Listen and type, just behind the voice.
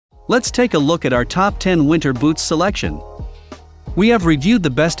Let's take a look at our top 10 winter boots selection. We have reviewed the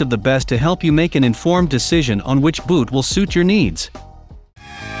best of the best to help you make an informed decision on which boot will suit your needs.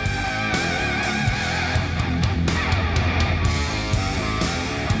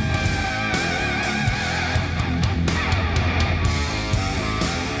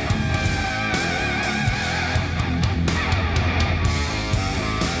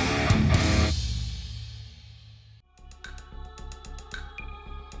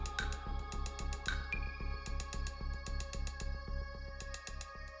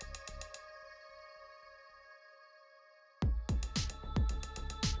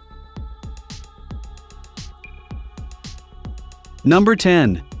 Number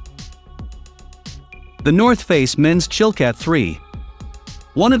 10. The North Face Men's Chilkat 3.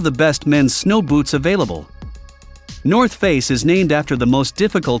 One of the best men's snow boots available. North Face is named after the most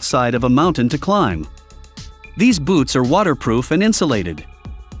difficult side of a mountain to climb. These boots are waterproof and insulated.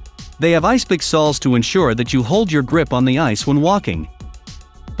 They have ice-pick soles to ensure that you hold your grip on the ice when walking.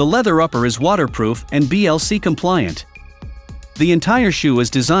 The leather upper is waterproof and BLC compliant. The entire shoe is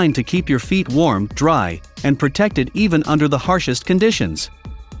designed to keep your feet warm, dry, and protected even under the harshest conditions.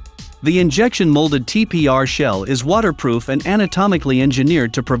 The injection-molded TPR shell is waterproof and anatomically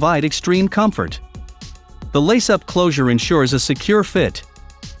engineered to provide extreme comfort. The lace-up closure ensures a secure fit.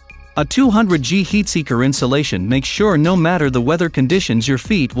 A 200G heatseeker insulation makes sure no matter the weather conditions your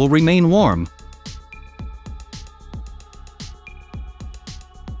feet will remain warm.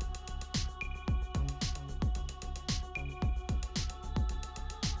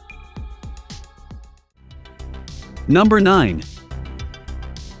 Number 9.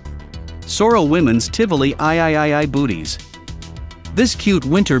 Sorel Women's Tivoli III Booties. This cute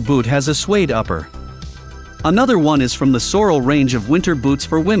winter boot has a suede upper. Another one is from the Sorel range of winter boots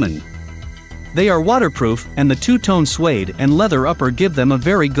for women. They are waterproof and the two-tone suede and leather upper give them a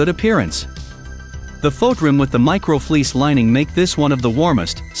very good appearance. The faux trim with the micro-fleece lining make this one of the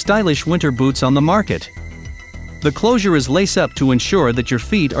warmest, stylish winter boots on the market. The closure is lace-up to ensure that your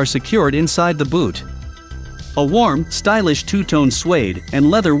feet are secured inside the boot. A warm, stylish two-tone suede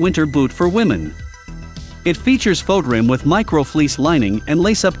and leather winter boot for women. It features faux trim with micro-fleece lining and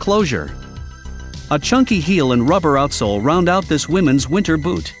lace-up closure. A chunky heel and rubber outsole round out this women's winter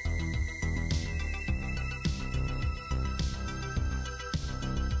boot.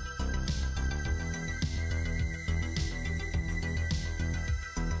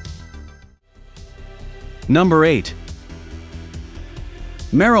 Number 8.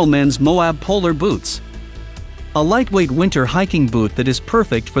 Merrell Men's Moab Polar Boots. A lightweight winter hiking boot that is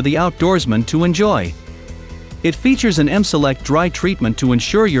perfect for the outdoorsman to enjoy. It features an M-Select dry treatment to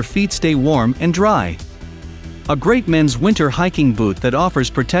ensure your feet stay warm and dry. A great men's winter hiking boot that offers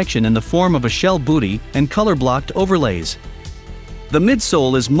protection in the form of a shell bootie and color-blocked overlays. The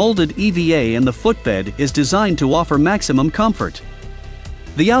midsole is molded EVA and the footbed is designed to offer maximum comfort.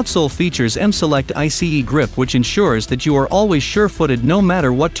 The outsole features M-Select ICE grip which ensures that you are always sure-footed no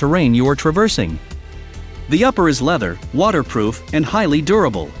matter what terrain you are traversing. The upper is leather, waterproof, and highly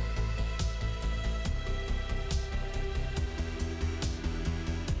durable.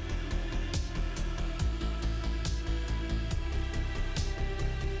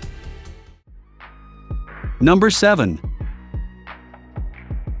 Number 7.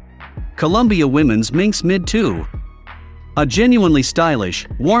 Columbia Women's Minx Mid 2. A genuinely stylish,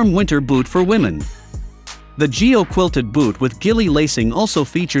 warm winter boot for women. The geo-quilted boot with ghillie lacing also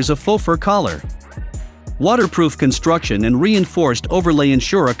features a faux fur collar. Waterproof construction and reinforced overlay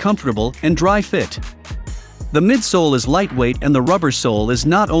ensure a comfortable and dry fit. The midsole is lightweight and the rubber sole is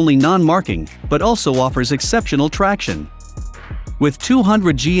not only non-marking, but also offers exceptional traction. With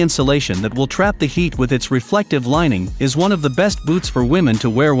 200G insulation that will trap the heat with its reflective lining, is one of the best boots for women to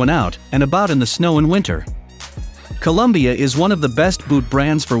wear when out and about in the snow and winter. Columbia is one of the best boot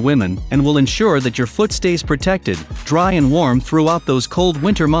brands for women and will ensure that your foot stays protected, dry and warm throughout those cold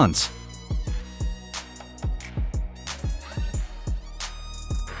winter months.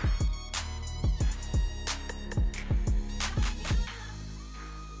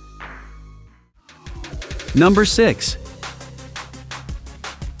 Number 6.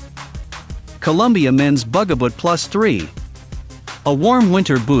 Columbia Men's Bugaboot Plus 3. A warm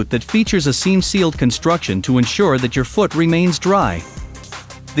winter boot that features a seam-sealed construction to ensure that your foot remains dry.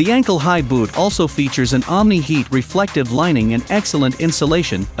 The ankle-high boot also features an omni-heat reflective lining and excellent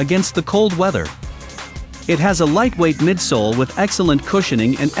insulation against the cold weather. It has a lightweight midsole with excellent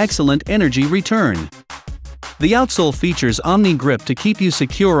cushioning and excellent energy return. The outsole features Omni grip to keep you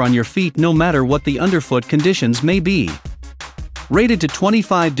secure on your feet no matter what the underfoot conditions may be. Rated to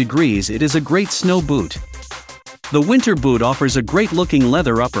 25 degrees, it is a great snow boot. The winter boot offers a great-looking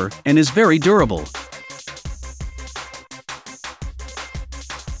leather upper and is very durable.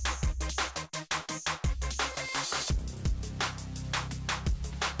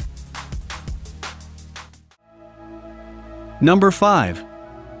 Number 5.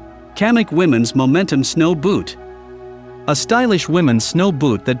 Kamik Women's Momentum Snow Boot. A stylish women's snow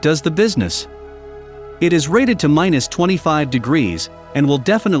boot that does the business. It is rated to -25 degrees and will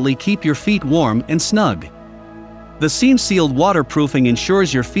definitely keep your feet warm and snug. The seam-sealed waterproofing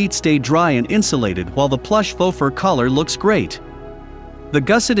ensures your feet stay dry and insulated, while the plush faux fur collar looks great. The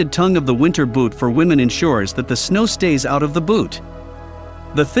gusseted tongue of the winter boot for women ensures that the snow stays out of the boot.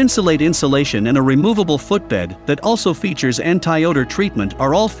 The Thinsulate insulation and a removable footbed that also features anti-odor treatment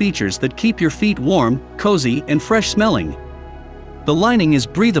are all features that keep your feet warm, cozy, and fresh smelling. The lining is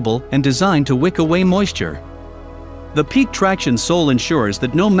breathable and designed to wick away moisture. The Peak Traction sole ensures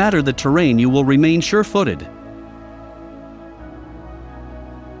that no matter the terrain you will remain sure-footed.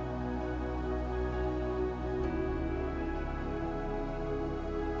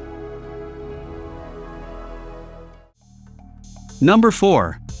 Number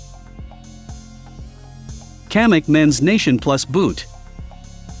 4. Kamik Men's Nationplus Boot.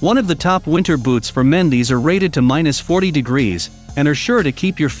 One of the top winter boots for men. These are rated to -40 degrees and are sure to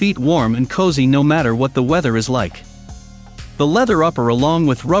keep your feet warm and cozy no matter what the weather is like. The leather upper along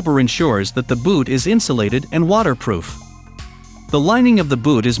with rubber ensures that the boot is insulated and waterproof. The lining of the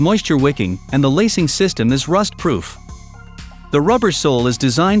boot is moisture-wicking and the lacing system is rust-proof. The rubber sole is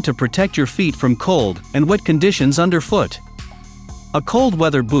designed to protect your feet from cold and wet conditions underfoot. A cold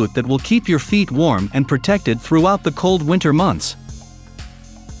weather boot that will keep your feet warm and protected throughout the cold winter months.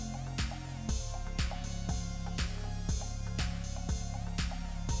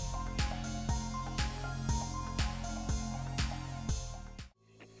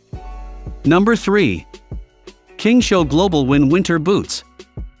 Number 3. Kingshow Globalwin Winter Boots.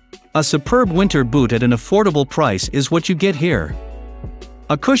 A superb winter boot at an affordable price is what you get here.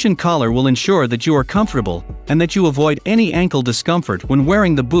 A cushion collar will ensure that you are comfortable and that you avoid any ankle discomfort when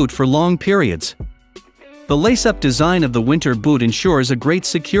wearing the boot for long periods. The lace-up design of the winter boot ensures a great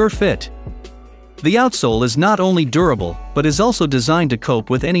secure fit. The outsole is not only durable but is also designed to cope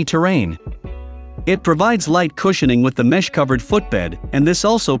with any terrain. It provides light cushioning with the mesh-covered footbed, and this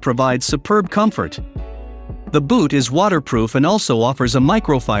also provides superb comfort. The boot is waterproof and also offers a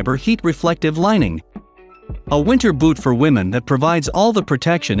microfiber heat-reflective lining. A winter boot for women that provides all the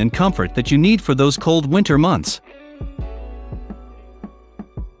protection and comfort that you need for those cold winter months.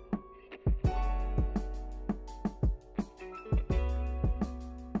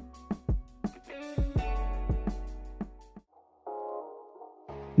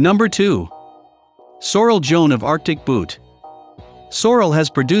 Number 2. Sorel Joan of Arctic Boot. Sorel has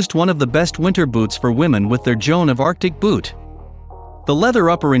produced one of the best winter boots for women with their Joan of Arctic Boot. The leather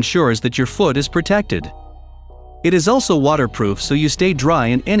upper ensures that your foot is protected. It is also waterproof so you stay dry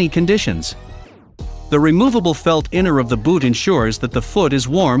in any conditions. The removable felt inner of the boot ensures that the foot is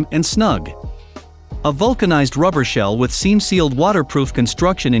warm and snug. A vulcanized rubber shell with seam-sealed waterproof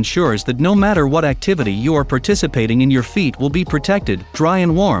construction ensures that no matter what activity you are participating in, your feet will be protected, dry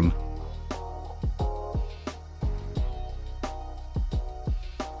and warm.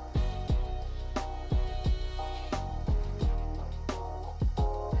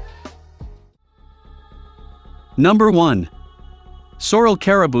 Number 1. Sorel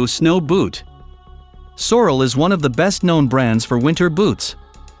Caribou Snow Boot. Sorel is one of the best-known brands for winter boots.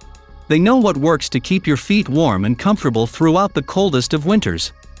 They know what works to keep your feet warm and comfortable throughout the coldest of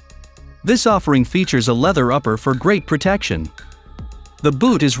winters. This offering features a leather upper for great protection. The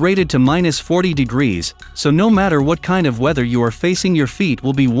boot is rated to -40 degrees, so no matter what kind of weather you are facing, your feet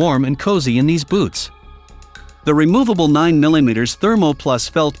will be warm and cozy in these boots. The removable 9mm Thermoplus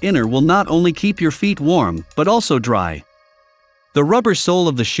felt inner will not only keep your feet warm, but also dry. The rubber sole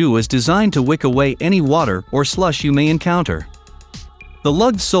of the shoe is designed to wick away any water or slush you may encounter. The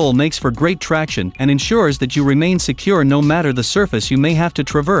lugged sole makes for great traction and ensures that you remain secure no matter the surface you may have to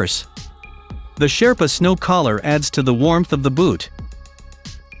traverse. The Sherpa snow collar adds to the warmth of the boot.